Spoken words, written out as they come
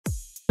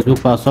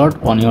Facebook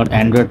password on your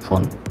Android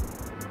phone.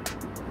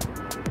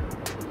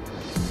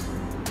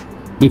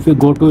 If you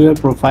go to your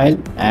profile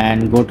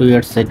and go to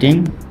your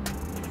setting,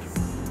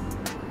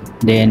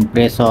 then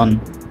press on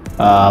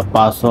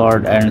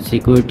password and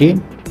security,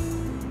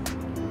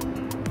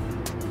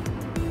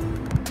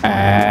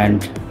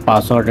 and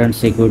password and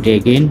security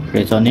again,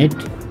 press on it.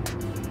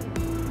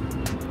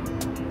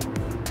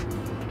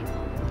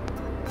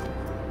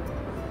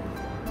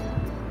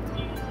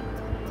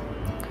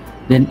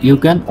 Then you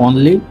can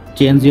only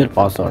change your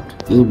password.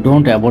 You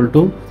don't able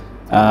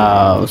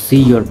to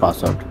see your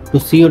password. To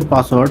see your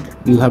password,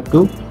 you have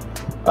to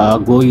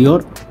go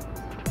your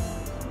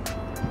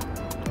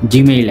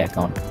Gmail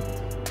account.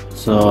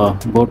 So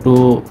go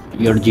to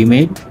your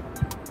Gmail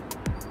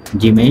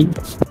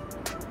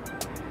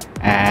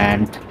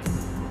and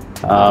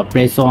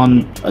press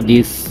on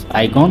this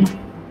icon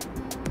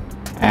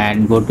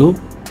and go to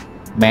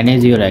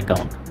manage your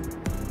account,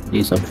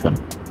 this option,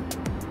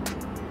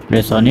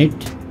 press on it.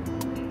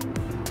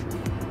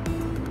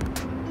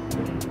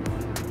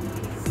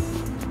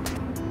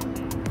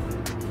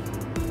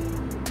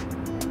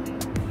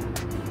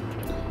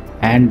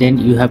 And then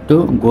you have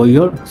to go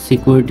your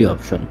security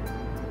option,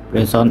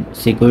 press on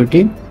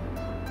security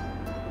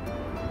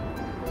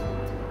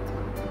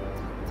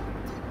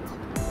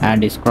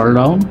and scroll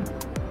down,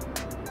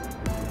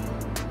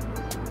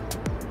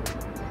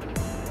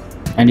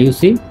 and you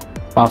see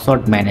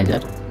password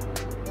manager.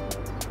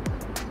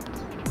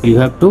 You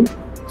have to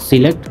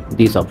select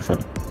this option,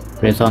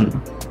 press on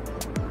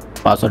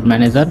password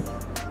manager,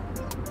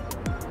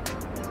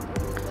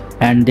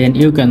 and then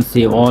you can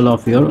see all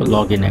of your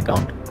login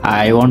account.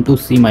 I want to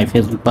see my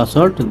Facebook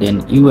password,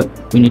 then you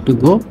need to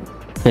go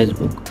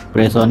Facebook,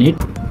 press on it,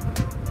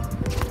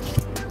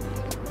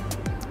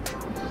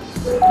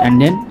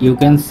 and then you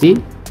can see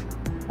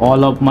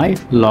all of my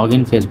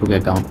login Facebook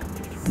account,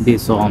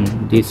 this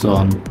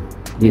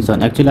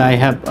one. Actually I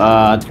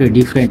have 3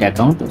 different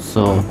accounts,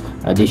 so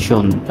this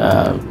shown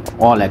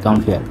all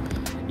account here.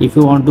 If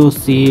you want to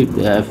see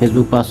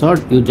Facebook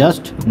password, you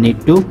just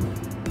need to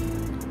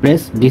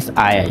press this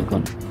eye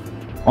icon.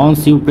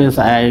 Once you press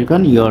eye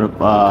icon, your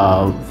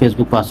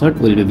Facebook password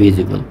will be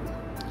visible.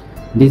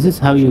 This is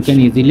how you can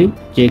easily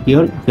check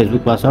your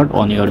Facebook password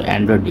on your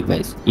Android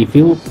device. If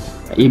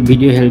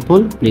video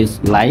helpful, please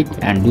like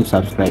and do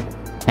subscribe.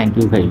 Thank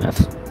you very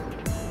much.